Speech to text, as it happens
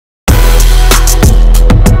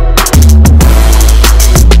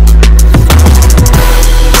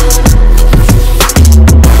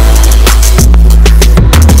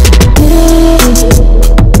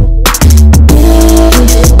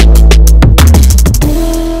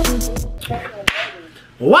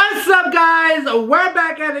guys, we're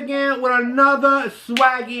back at it again with another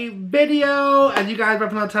swaggy video. As you guys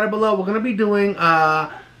read from the title below, we're gonna be doing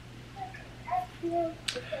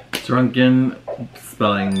drunken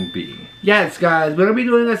spelling bee. Yes, guys, we're gonna be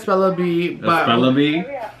doing a spelling bee. A spelling bee?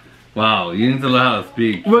 Wow, you need to learn how to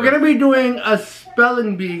speak. We're gonna be doing a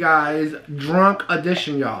spelling bee, guys, drunk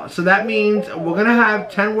edition, y'all. So that means we're gonna have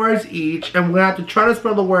 10 words each, and we're gonna have to try to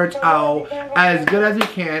spell the words out as good as we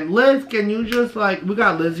can. Liz, can you just we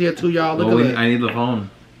got Liz here too, y'all. Look at Liz. I need the phone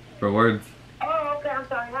for words. Oh, okay, I'm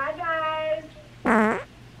sorry. Hi, guys.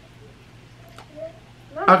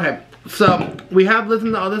 Okay, so we have Liz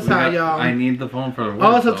on the other side, y'all. I need the phone for the words.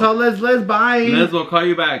 Oh, so tell Liz, bye. Liz, we'll call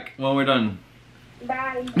you back when we're done.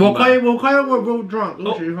 Bye. We'll call you when we're drunk.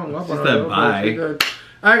 Oh, she hung up she on said her. bye.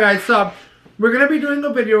 Alright, guys, so we're gonna be doing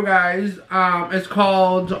a video, guys. It's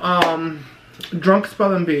called Drunk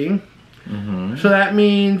Spelling Bee. So that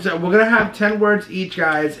means we're gonna have 10 words each,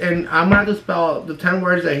 guys, and I'm gonna have to spell the 10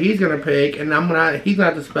 words that he's gonna pick, and he's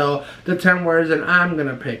gonna have to spell the 10 words that I'm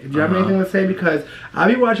gonna pick. Do you have anything to say? Because I'll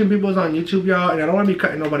be watching people's on YouTube, y'all, and I don't want to be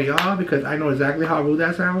cutting nobody off because I know exactly how rude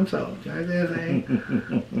that sounds. So, do you have anything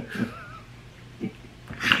to say?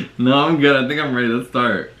 No, I'm good. I think I'm ready to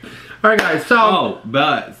start. Alright, guys, so...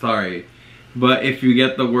 But if you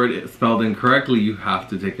get the word spelled incorrectly, you have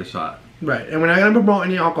to take a shot. Right, and we're not going to promote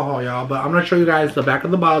any alcohol, y'all, but I'm going to show you guys the back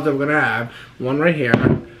of the bottles that we're going to have. One right here,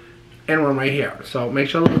 and one right here. So make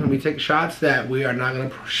sure when we take shots that we are not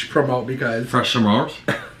going to promote because... Fresh remote?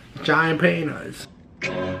 Giant paying us.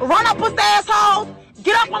 Run up with assholes!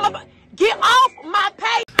 Get off my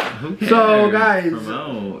page! So guys, they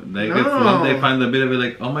find the bit of it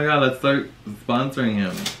like, oh my god, let's start sponsoring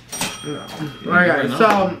him. Alright, guys,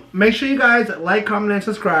 so make sure you guys like, comment, and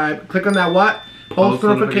subscribe. Click on that post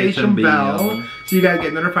notification bell so you guys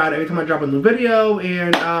get notified every time I drop a new video.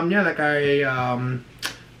 And yeah, like I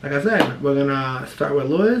said, we're gonna start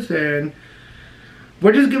with Lewis, and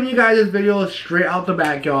we're just giving you guys this video straight out the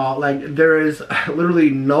back, y'all. Like, there is literally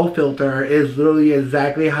no filter. It's literally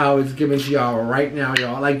exactly how it's given to y'all right now,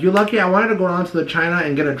 y'all. Like, you're lucky. I wanted to go down to the China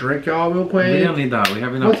and get a drink, y'all, real quick. We don't need that. We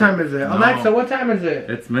have enough. What time is it? No. Alexa, what time is it?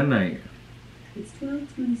 It's midnight. It's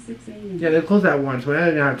 12:26 a.m. Yeah, they closed at 1, so I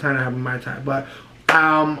didn't have time to have my time. But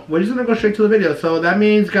we're just going to go straight to the video. So that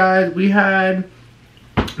means, guys, we had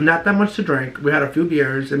not that much to drink. We had a few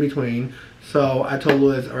beers in between. So I told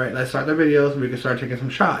Lewis, alright, let's start the video so we can start taking some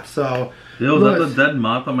shots. So, yo, is that the dead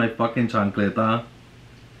moth on my fucking chancleta?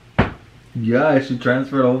 Yeah, I should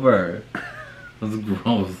transfer it over. That's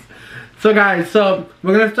gross. So guys, so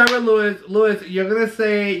we're gonna start with Lewis. Lewis, you're gonna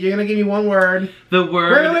give me one word. The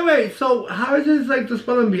word. Wait. So how is this like the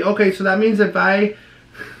spelling bee? Okay, so that means if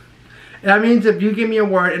you give me a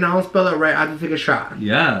word and I don't spell it right, I have to take a shot.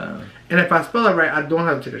 Yeah. And if I spell it right, I don't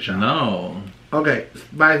have to take a shot. No. Okay,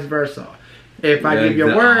 vice versa. If I give you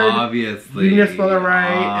a word, obviously, you need to spell it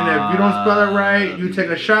right, and if you don't spell it right, you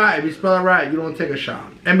take a shot. If you spell it right, you don't take a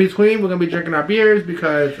shot. In between, we're gonna be drinking our beers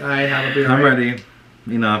because I have a beer. I'm ready.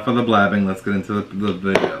 Enough for the blabbing. Let's get into the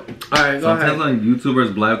video. Alright, go ahead. Sometimes when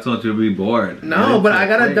YouTubers blab so much, you'll be bored. No, but I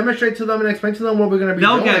gotta demonstrate to them and explain to them what we're gonna be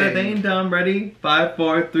doing. They'll get it. They ain't dumb. Ready? 5,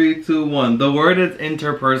 4, 3, 2, 1. The word is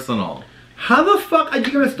interpersonal. How the fuck are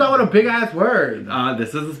you gonna start with a big ass word?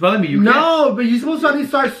 This is the spelling bee. No, but you're supposed to at least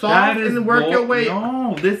start soft and work your way.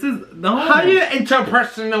 No, this is no. How do you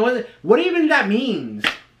interpersonal? What even that means?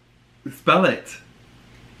 Spell it.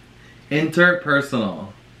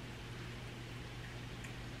 Interpersonal.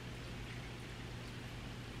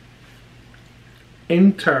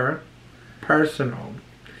 Interpersonal.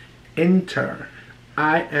 Inter.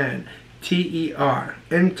 I-N-T-E-R.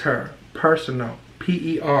 Interpersonal.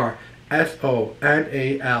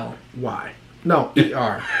 P-E-R-S-O-N-A-L-Y. No,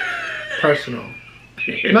 E-R. Personal.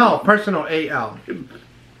 No, personal, A-L.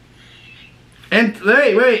 And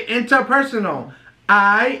wait, interpersonal.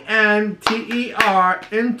 I-N-T-E-R,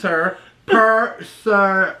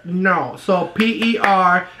 interpersonal. So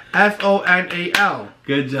P-E-R-S-O-N-A-L.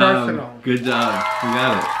 Good job. Personal. Good job. You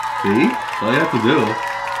got it. See? That's all you have to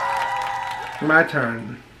do. My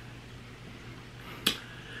turn.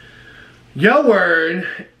 Your word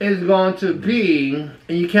is going to be,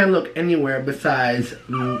 and you can't look anywhere besides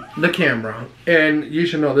the camera, and you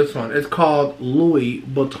should know this one. It's called Louis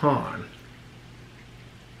Vuitton.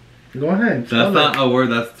 Go ahead. That's not a word.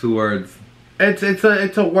 That's 2 words.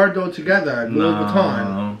 It's a word though together. Louis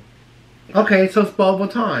Vuitton. Okay, so spell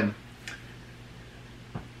Vuitton.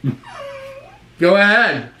 Go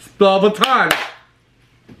ahead. Spell Vuitton.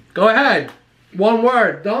 Go ahead. One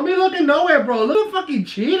word. Don't be looking nowhere, bro. Look at fucking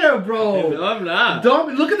cheater, bro. No, I'm not. Don't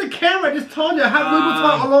be, look at the camera. I just told you I have Louis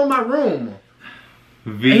Vuitton all over my room.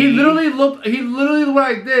 V. He literally looked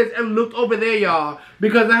like this and looked over there, y'all,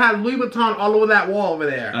 because I had Louis Vuitton all over that wall over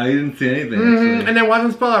there. I didn't see anything. Actually. And then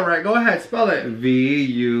wasn't spell it right. Go ahead, spell it.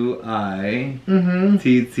 VUITT.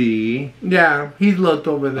 Yeah, he looked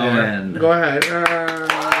over there. O-N. Go ahead.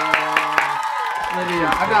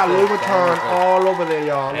 I got Louis Vuitton all over there,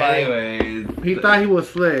 y'all. Like, Anyways. he thought he was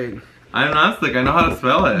slick. I'm not slick. I know how to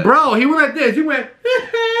spell it. Bro, he went like this. He went,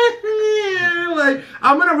 like,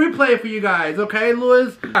 I'm going to replay it for you guys, okay,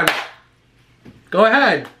 Louis? Go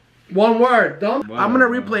ahead. One word. Don't. Wow. I'm going to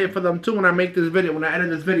replay it for them, too, when I make this video, when I edit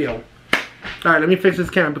this video. All right, let me fix this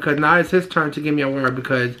camera, because now it's his turn to give me a word,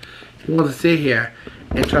 because he wants to sit here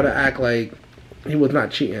and try to act like he was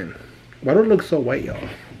not cheating. Why do it look so white, y'all?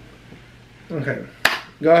 Okay.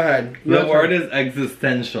 Go ahead. The word is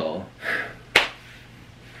existential.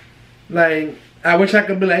 Like, I wish I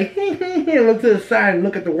could be like, look to the side and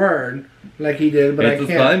look at the word like he did, but It's I a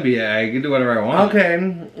can't. spelling bee. I can do whatever I want.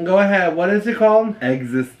 Okay, go ahead. What is it called?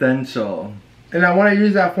 Existential. And I want to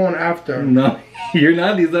use that phone after. No, you're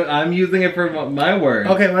not. I'm using it for my word.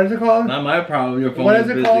 Okay, what is it called? Not my problem. Your phone What is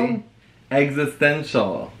is it busy. called?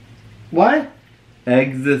 Existential. What?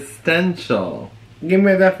 Existential. Give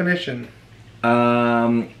me a definition.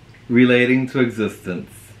 Relating to existence.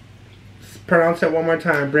 Pronounce it one more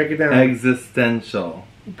time. Break it down. Existential.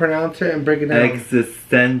 Pronounce it and break it down.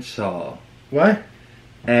 Existential. What?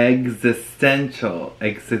 Existential.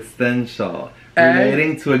 Existential.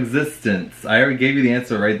 Relating to existence. I already gave you the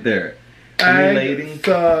answer right there. Relating.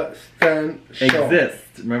 Existential. Exist.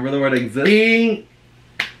 Remember the word exist?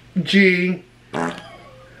 E-G.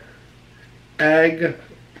 Egg.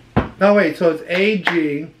 No, wait. So it's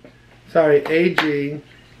A-G. Sorry, A-G.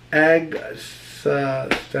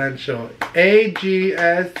 Existential.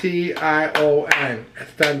 A-G-S-T-I-O-N.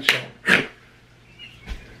 Essential.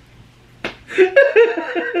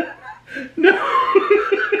 No.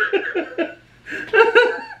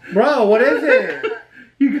 Bro, what is it?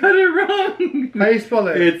 You got it wrong. How you spell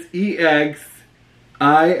it? It's E-X-I-S-T-E-N.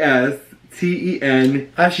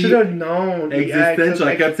 I should have known. Existential.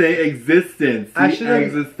 I kept saying existence. I should've-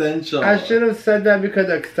 Existential. I should have said that because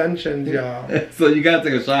of extensions, y'all. So you gotta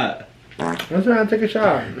take a shot. Let's try to take a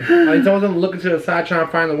shot. I told them looking to the side trying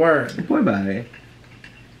to find the word. Boy, bye.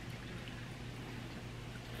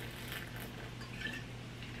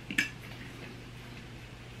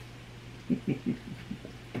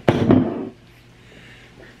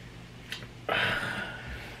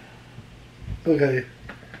 Okay.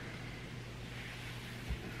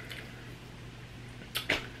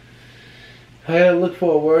 I gotta look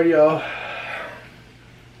for a word, y'all.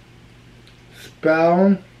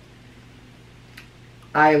 Spell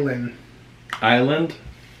island. Island.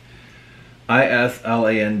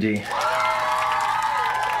 I-S-L-A-N-D.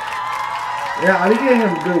 Yeah, I be getting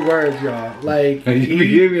him good words, y'all. Like, You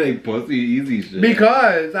gave me like pussy easy shit.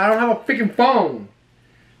 because I don't have a freaking phone.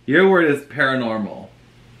 Your word is paranormal.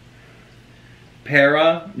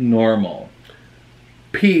 Paranormal.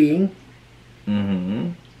 P. Mm-hmm.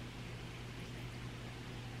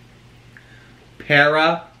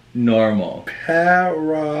 Paranormal.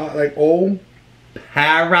 Para, like O.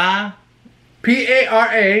 Para.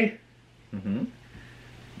 P-A-R-A. Mm-hmm.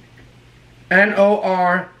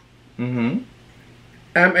 N-O-R. Mm-hmm.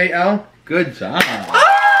 M-A-L. Good job.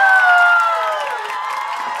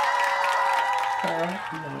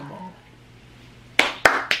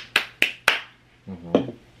 Mm-hmm.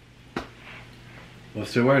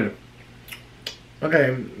 What's your word?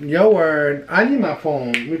 Okay, your word. I need my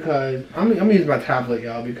phone because I'm using my tablet,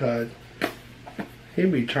 y'all, because he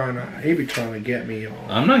be trying to get me, y'all.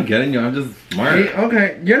 I'm not getting you. I'm just smart.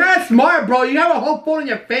 Okay, you're not smart, bro. You have a whole phone in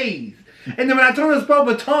your face. And then when I told him to spell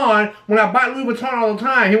Vuitton, when I buy Louis Vuitton all the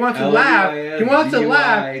time, he wants to laugh. He wants to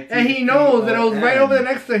laugh, and he knows that it was right over there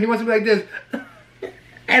next to him. He wants to be like this.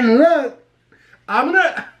 And look,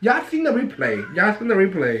 y'all seen the replay. Y'all seen the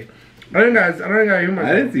replay. I don't gotta hear myself.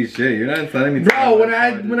 I didn't see shit. You're not telling me. Bro, when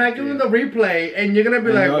I give him the replay, and you're gonna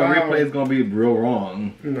be like, wow. The replay is gonna be real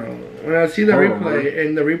wrong. No, when I see the replay,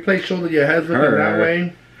 and the replay shows that your head's looking that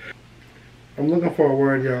way, I'm looking for a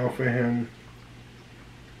word, y'all, for him.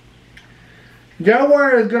 Your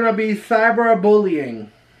word is gonna be cyberbullying.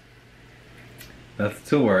 That's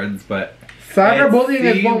 2 words, but cyberbullying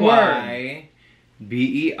is one word.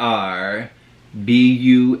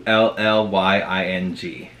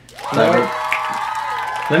 C-Y-B-E-R-B-U-L-L-Y-I-N-G.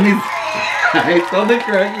 Let me. I spelled it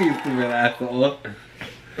correctly, you stupid asshole.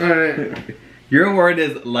 Alright. Your word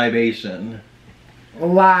is libation.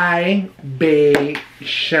 Libation.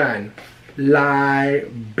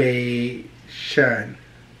 Libation.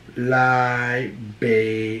 Libation.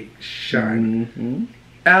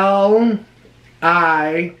 Mm-hmm.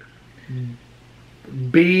 I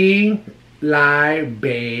B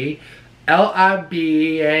Libe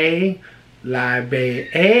Liba Libe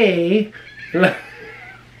A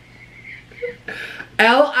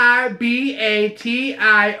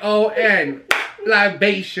Libation.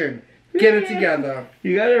 Libation. Get it together.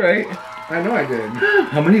 You got it right. I know I did.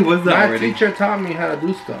 How many was that My already? teacher taught me how to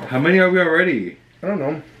do stuff. How many are we already? I don't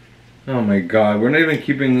know. Oh my god, we're not even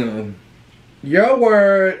keeping... Your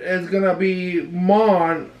word is gonna be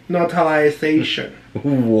monetization.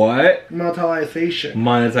 What? Monetization.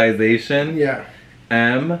 Monetization? Yeah.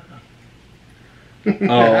 MONetization.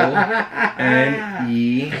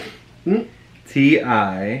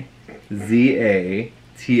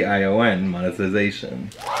 Monetization.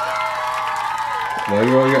 Why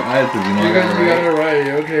roll your eyes if you know You got it right.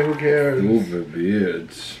 Okay, who cares? Stupid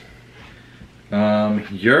bitch.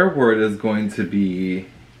 Your word is going to be...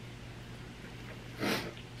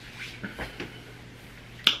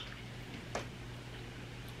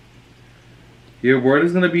 Your word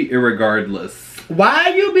is going to be irregardless.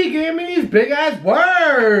 Why you be giving me these big ass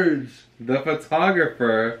words? The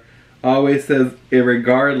photographer always says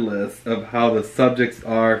irregardless of how the subjects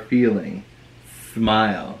are feeling.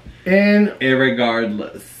 Smile. And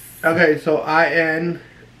Irregardless. okay, so IN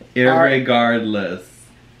Irregardless.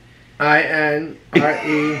 INRE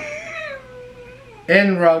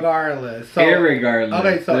in regardless. So Irregardless.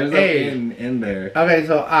 okay, so there's A. an in there. Okay,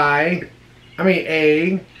 so A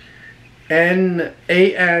N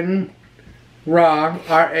Ra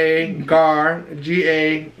RA Gar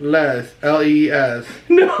GA less LES.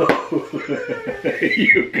 No.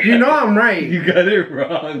 You know I'm right. You got it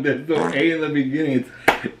wrong. There's no A in the beginning. It's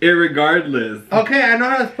irregardless. Okay, I know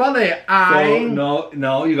how to spell it.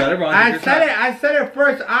 No, you got it wrong. I said it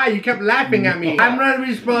first. You kept laughing at me. I'm gonna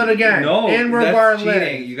re-spell it again. No, in that's regardless.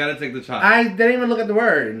 cheating. You gotta take the shot. I didn't even look at the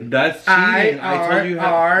word. That's cheating. I told you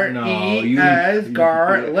how. IRRES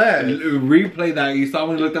regardless. Replay that. You saw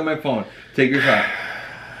when you looked at my phone. Take your shot.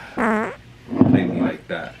 Play me like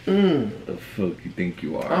that. The fuck you think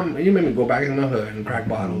you are? You made me go back in the hood and crack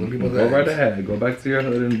bottles and people's Go right heads. ahead. Go back to your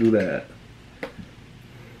hood and do that.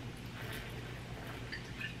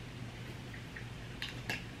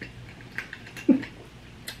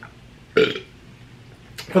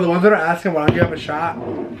 For the ones that are asking why don't you have a shot,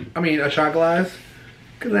 a shot glass,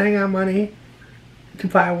 because I ain't got money to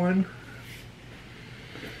buy one.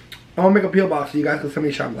 I'm gonna make a peel box so you guys can send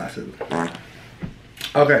me shot glasses.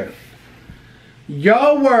 Okay.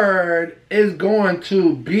 Your word is going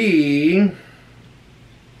to be...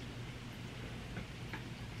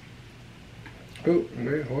 Oh,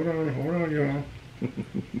 wait, hold on, y'all.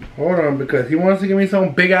 Hold on, because he wants to give me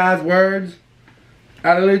some big ass words.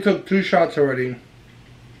 I literally took 2 shots already.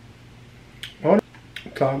 Hold on.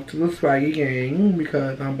 Talk to the Swaggy gang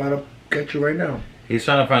because I'm about to get you right now. He's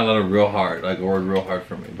trying to find a letter real hard, like a word real hard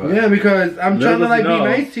for me. But yeah, because I'm trying to like be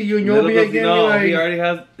nice to you, and you'll be again like. He already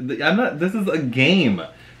has. I'm not. This is a game.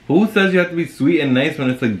 Who says you have to be sweet and nice when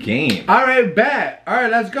it's a game? All right, bet. All right,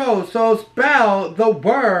 let's go. So spell the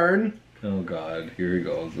word. Oh God, here he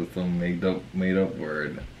goes with some made up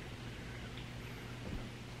word.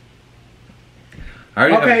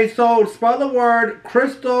 Okay, so spell the word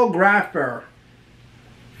crystallographer.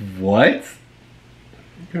 What?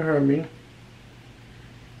 You heard me.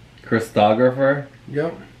 Crystallographer?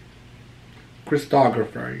 Yep.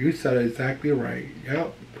 Crystallographer. You said it exactly right.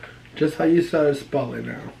 Yep. Just how you said it, spell it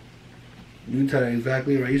now. You said it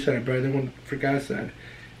exactly right. You said it better than what I forgot I said.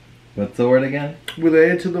 What's the word again?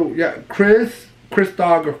 Related to the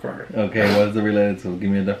crystallographer. Okay, what is it related to? Give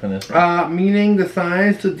me a definition. Meaning the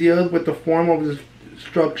science to deal with the form of the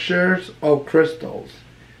structures of crystals.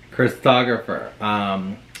 Crystallographer.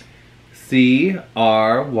 C-R-Y-T-O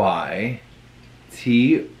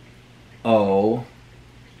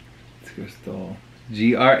crystal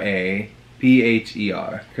G-R-A-P-H-E-R.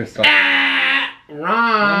 Crystal. Wrong.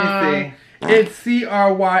 Let me see. It's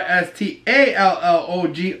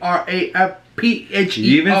C-R-Y-S-T-A-L-L-O-G-R-A-F-P-H-E-R.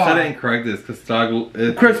 You even said it incorrect. It's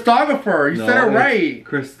crystallographer. You said it right.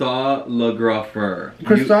 Crystallographer.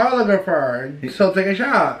 Crystallographer. So take a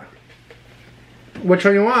shot. Which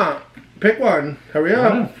one you want? Pick one. Hurry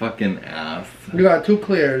up. What a fucking ass. You got 2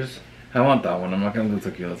 clears. I want that one. I'm not gonna do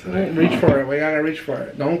tequila today. Reach for it. We gotta reach for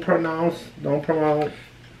it. Don't pronounce. Don't promote.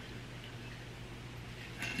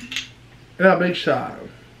 Yeah, big shot.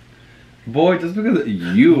 Boy, just because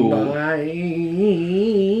you.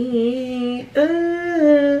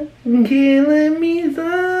 Killing me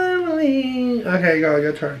slowly. Okay, go.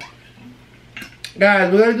 Your turn.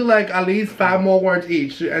 Guys, we're gonna do like at least 5 more words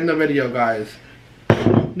each to end the video, guys.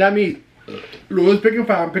 That means Louis picking 5,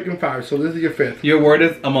 I'm picking 5. So this is your 5th. Your word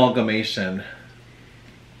is amalgamation.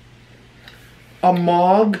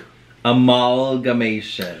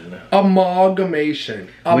 Amalgamation. Amalgamation.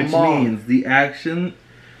 Which means the action,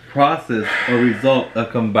 process, or result of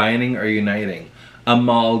combining or uniting.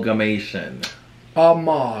 Amalgamation.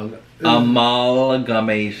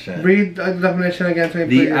 Amalgamation. Read the definition again to me,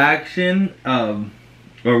 the please. action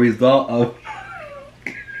or result of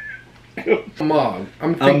I'm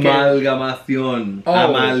thinking. amalgamación. Oh.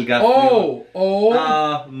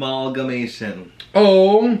 Amalgamation.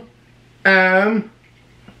 Amalgamation.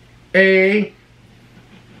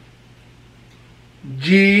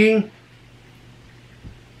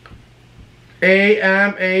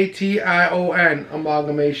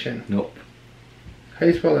 Amalgamation. Nope. How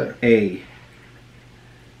you spell it? A.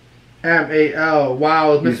 M-A-L. Wow, I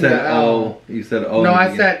was missing the L. O. You said O. No,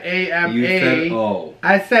 I said A-M-A. You said O.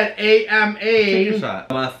 I said A-M-A. Take a shot.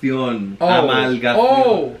 Amalgamación.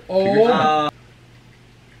 Amalgamación.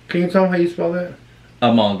 Can you tell me how you spell that?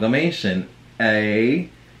 Amalgamation.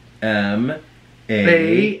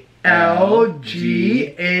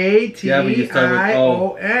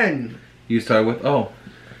 A-M-A-L-G-A-T-I-O-N. You start with O.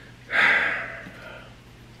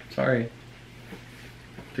 Sorry.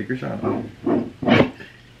 Take your shot.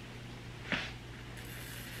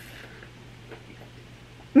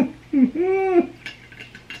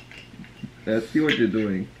 Let's see what you're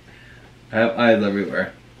doing. I have eyes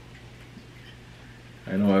everywhere.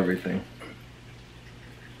 I know everything.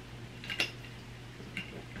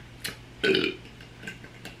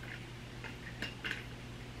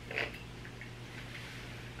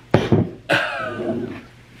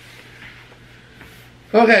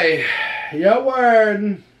 Okay, your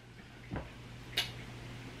word.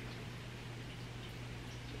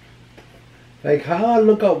 Like, how I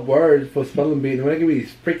look up words for spelling bee and when they give me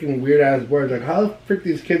these freaking weird ass words. Like, how the frick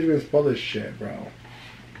these kids even spell this shit, bro?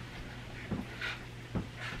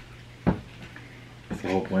 That's the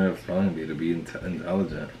whole point of spelling bee, to be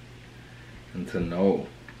intelligent and to know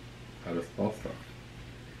how to spell stuff.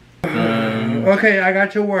 Okay, I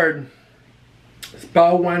got your word.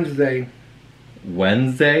 Spell Wednesday.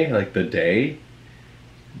 Wednesday, like the day.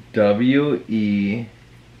 W-E-D-N-E-S-D-A-Y.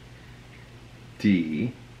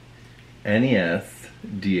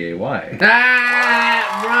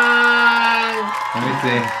 Wrong. Let me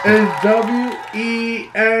see. It's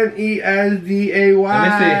W-E-N-E-S-D-A-Y.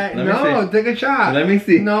 Let me see. No, take a shot. Let me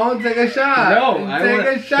see. No, take a shot. No, take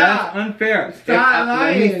a shot. That's unfair. Stop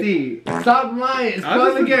lying. Let me see. Stop lying.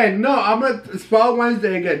 Spell it again. No, I'm gonna spell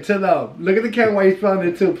Wednesday again. Tell them. Look at the camera while you're spelling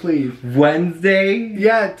it too, please. Wednesday.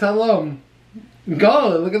 Yeah, tell them.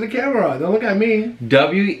 Go. Look at the camera. Don't look at me.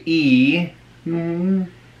 W-E.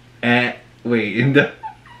 Wait.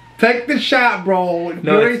 Take the shot, bro.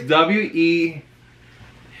 No, it's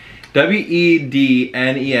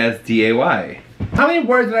W-E-D-N-E-S-D-A-Y. How many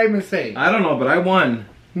words did I even say? I don't know, but I won.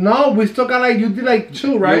 No, we still got like, you did like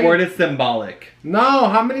 2, right? Your word is symbolic. No,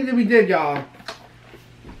 how many did we did, y'all?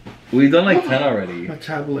 We've done like 10 already. My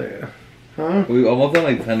tablet. Huh? We almost done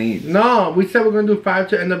like 10 each. No, we said we're gonna do 5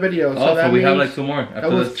 to end the video. So that we have like 2 more. That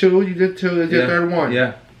was 2, you did 2, this is your third one.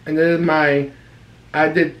 Yeah. And this is I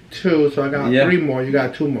did 2, so I got 3 more, you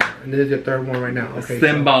got 2 more. And this is your third one right now. Okay.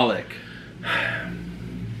 Symbolic.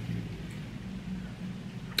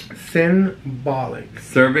 Symbolic.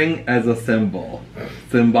 Serving as a symbol.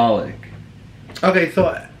 Symbolic. Okay,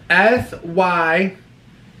 so S-Y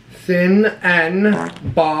Sin N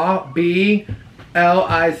Ba B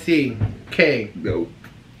L-I-C K. Nope.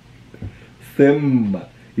 Sim.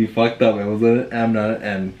 You fucked up. It was an M, not an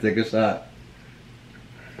N. Take a shot.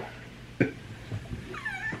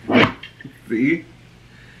 See?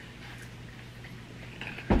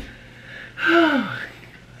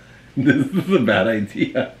 This is a bad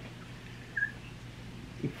idea.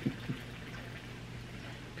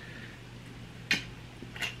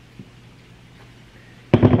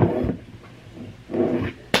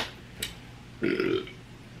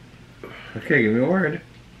 Okay, give me a word.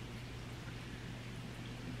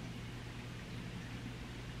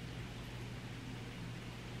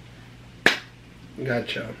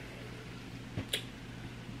 Gotcha.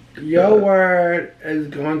 Your word is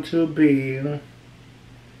going to be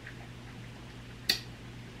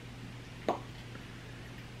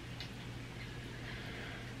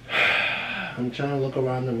I'm trying to look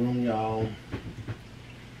around the room, y'all.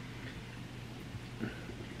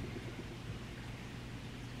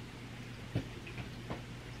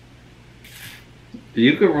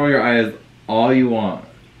 You can roll your eyes all you want.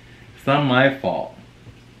 It's not my fault.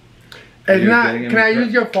 It's not. Can I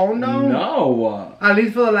use your phone though? No. At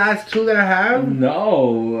least for the last 2 that I have?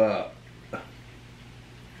 No.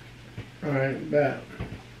 Alright, bet.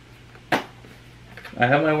 I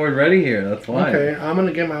have my word ready here. That's why. Okay, I'm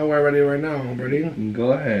gonna get my word ready right now. Ready?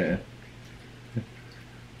 Go ahead.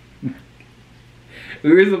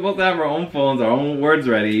 We were supposed to have our own phones, our own words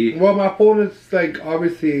ready. Well, my phone is like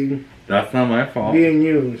obviously That's not my fault. being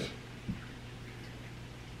used.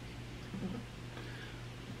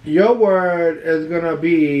 Your word is gonna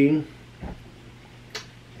be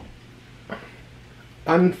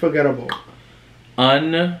unforgettable.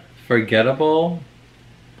 Unforgettable?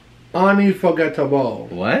 Unforgettable.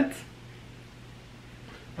 What?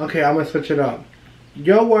 Okay, I'm gonna switch it up.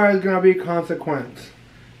 Your word is gonna be consequence.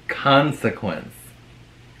 Consequence.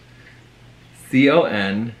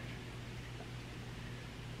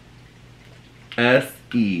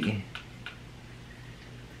 C-O-N-S-E.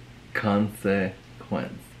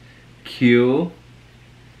 Consequence.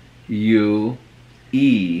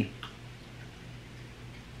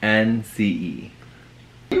 Q-U-E-N-C-E.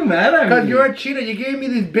 You mad at me? Because you're a cheater. You gave me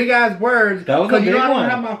these big ass words. That was a Because you big know I one. don't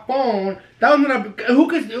have my phone. That was gonna. Who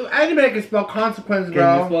could? Anybody can spell consequence, Can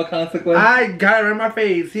bro. you spell consequence? I got it in my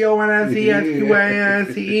face.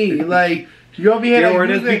 C-O-N-S-E-S-Q-A-N-C-E. Like you over here. Your like, word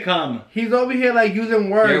has using, become. He's over here like using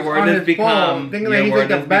words Your word on has his become. phone, thinking Your that he's word like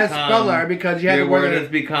the has best become- speller because he had Your the word word. has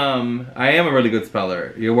become. I am a really good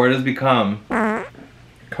speller. Your word has become.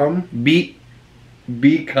 Come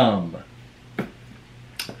Become.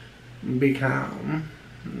 become.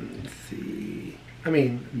 Let's see. I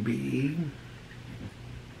mean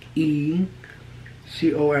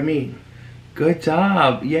B-E-C-O-M-E. Good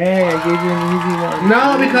job. Yay, I gave you an easy one.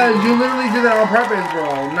 No, because you literally did that on purpose,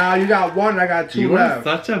 bro. Now you got one, I got two You are left.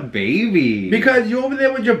 such a baby. Because you over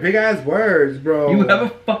there with your big ass words, bro. You have a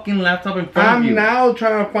fucking laptop in front of you. I'm now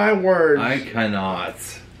trying to find words. I cannot.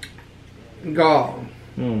 Go.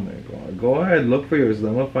 Oh my god. Go ahead, look for yours.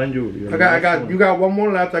 I'm gonna find you. Your You got one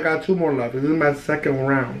more left. I got two more left. This is my second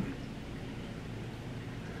round.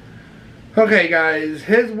 Okay, guys.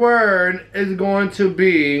 His word is going to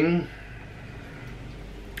be.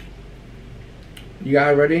 You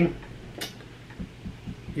guys ready?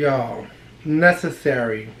 Yo,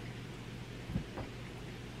 necessary.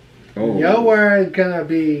 Oh. Your word is gonna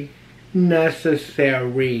be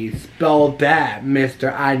necessary. Spell that,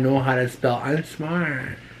 mister. I know how to spell. I'm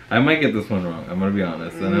smart. I might get this one wrong. I'm gonna be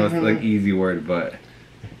honest. I know it's like easy word, but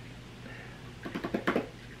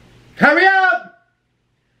Hurry up!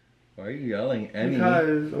 why are you yelling? Any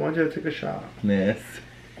Because I want you to take a shot. ness.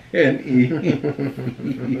 N-E.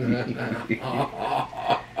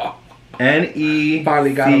 N-E.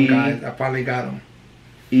 Finally got him, guys. I finally got him.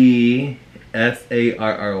 E-S-A-R-R-Y.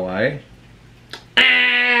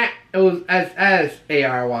 It was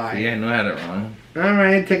S-S-A-R-Y. See, I know I had it wrong.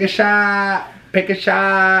 Alright, take a shot. Pick a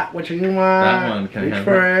shot. What you want? That one, can I Reach have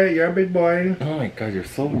for that? it. You're a big boy. Oh my god, you're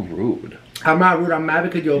so rude. I'm not rude. I'm mad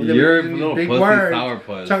because you're You're a using little these big pussy words.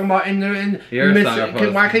 sourpuss. Talking about in You're a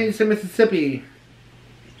sourpuss. Why can't you say Mississippi?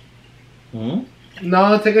 Hmm?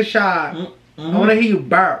 No, take a shot. I want to hear you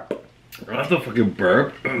burp. That's the fucking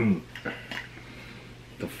burp. The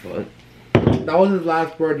fuck? That was his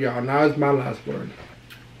last word, y'all. Now it's my last word.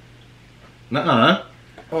 Nuh-uh.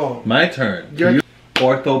 Oh. My turn. Your-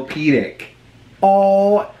 Orthopedic.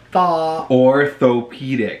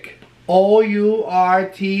 Orthopedic.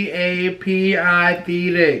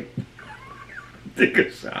 O-U-R-T-A-P-I-D-I. Take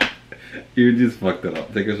a shot. You just fucked it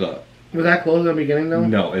up. Take a shot. Was that close in the beginning though?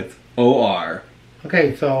 No, it's O-R.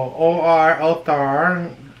 Okay, so O-R,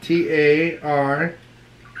 O-T-A-R, T-A-R,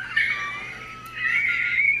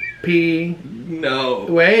 P. No.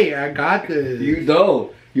 Wait, I got this. You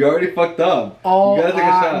don't. You already fucked up. Oh, You gotta take a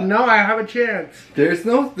shot. no, I have a chance. There's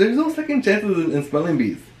no second chances in spelling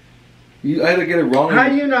bees. You either get it wrong. How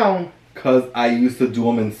do you know? Cause I used to do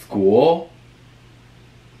them in school.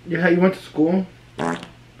 Yeah, you went to school?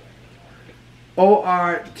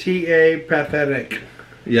 O-R-T-A, pathetic.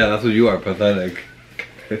 Yeah, that's what you are. Pathetic.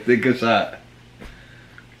 Take a shot.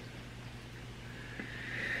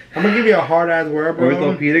 I'm gonna give you a hard ass word, bro.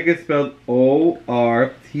 Orthopedic is spelled O-R-T-H-O-P-E-D-I-C.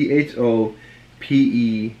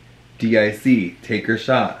 Take your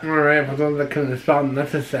shot. Alright, for those that can spell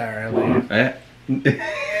necessarily. That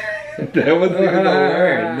wasn't even the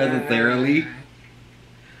word, necessarily.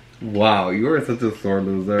 Wow, you are such a sore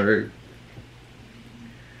loser.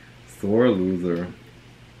 Sore loser.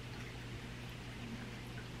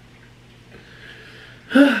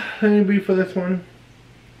 Let me breathe for this one.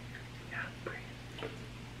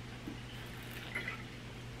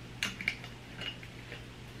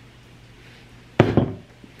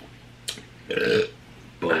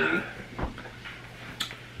 Bully.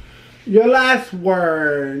 Your last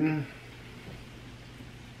word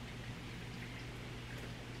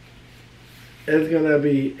is gonna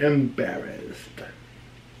be embarrassed.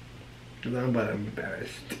 I'm but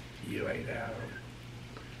embarrassed you right now.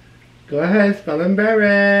 Go ahead, spell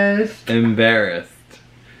embarrassed. Embarrassed.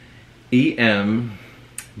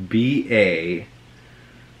 EMBARASSED.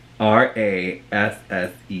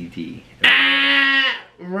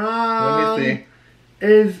 Wrong. Let me see.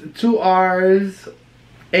 Is 2 R's.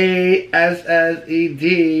 ASSED.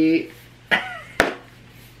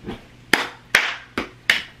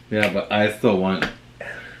 Yeah, but I still won.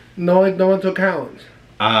 No one took count.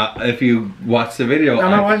 If you watch the video,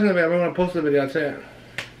 I'm not watching the video. I'm gonna post the video. I'll say it.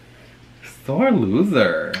 Sore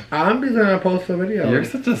loser. I'm just gonna post the video. You're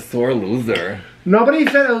such a sore loser. Nobody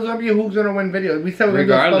said it was gonna be who's gonna win video. We said we're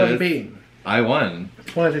gonna do spelling bee. I won.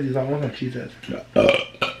 I want to take these off. I want some cheeses.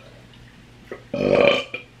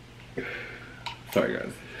 Sorry,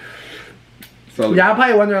 guys. So Y'all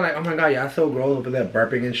probably wondering like, oh my god, y'all so gross over there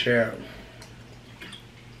burping and shit.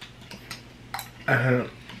 And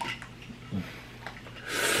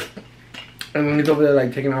then he's over there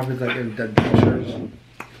like taking off his like dead pictures.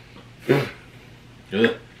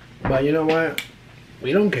 Ugh. But you know what?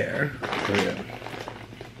 We don't care. So, yeah.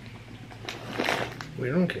 We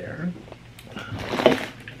don't care.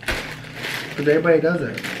 Because everybody does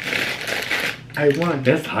it. I won.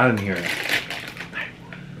 It's hot in here.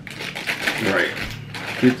 Right.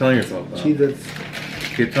 Keep telling yourself that. Jesus.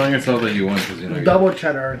 Keep telling yourself that you won because you know Double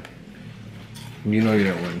cheddar. you know you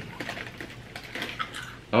didn't win.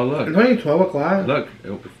 Oh look. It's only 12 o'clock. Look.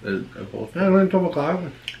 It both. Yeah, it's only 12 o'clock.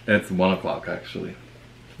 It's 1 o'clock actually.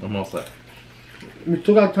 I'm all set. We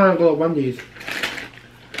still got time to go to Wendy's.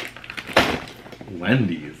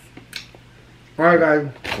 Wendy's. Alright guys.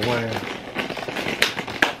 Wow.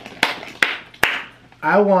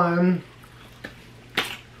 I won.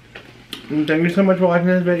 And thank you so much for watching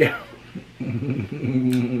this video.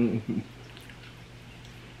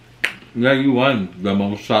 Yeah, you won the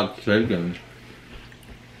most shots taken.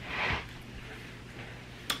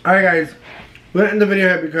 Alright guys. We're gonna end the video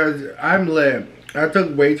here because I'm lit. I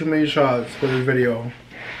took way too many shots for this video.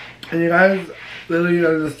 And you guys literally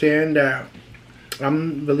understand that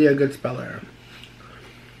I'm really a good speller.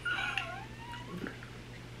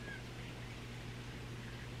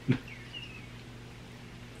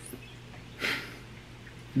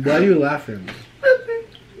 Why are you laughing?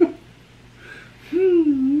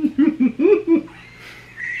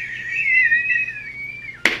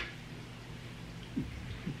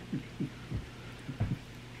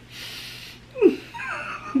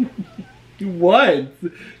 What?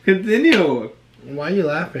 Continue. Why are you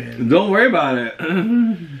laughing? Don't worry about it.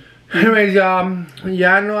 Anyways, y'all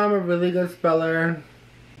know I'm a really good speller.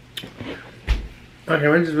 Okay,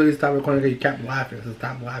 I'm just really stop recording because you kept laughing, so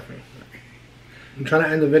stop laughing. I'm trying to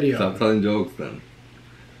end the video. Stop telling jokes then.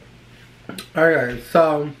 Alright guys,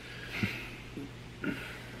 so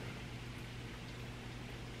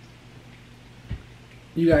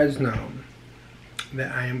you guys know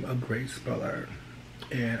that I am a great speller.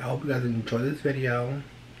 And I hope you guys enjoy this video.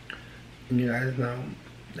 And you guys know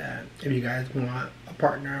that if you guys want a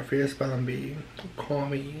partner for your spelling bee, call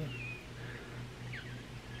me.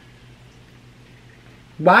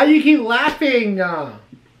 Why do you keep laughing?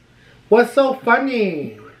 What's so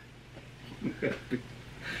funny?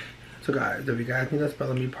 So guys, if you guys need a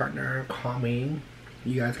spelling bee partner, call me.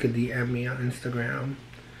 You guys can DM me on Instagram.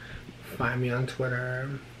 Find me on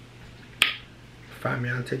Twitter. Find me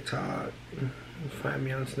on TikTok. Find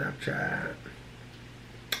me on Snapchat.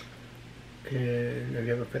 And if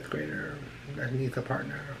you have a 5th grader that needs a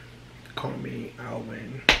partner, call me. I'll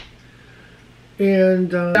win.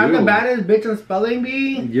 And I'm the baddest bitch on spelling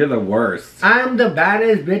bee. You're the worst. I'm the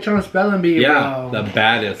baddest bitch on spelling bee, Yeah, bro. the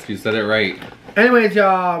baddest. You said it right. Anyways,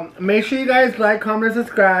 y'all, make sure you guys like, comment, and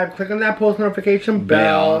subscribe. Click on that post notification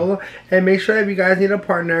bell. And make sure if you guys need a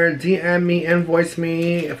partner, DM me, invoice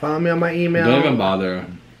me, follow me on my email. Don't even bother.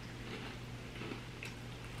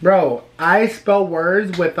 Bro, I spell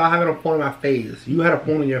words without having a phone in my face. You had a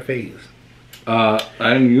phone in your face. I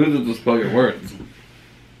didn't use it to spell your words.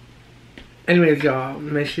 Anyways, y'all,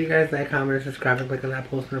 make sure you guys like, comment, subscribe, and click on that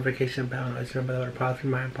post notification bell. It's your brother, Policy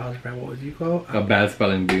Mind, Policy Mind. What was you called? A bad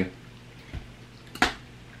spelling bee.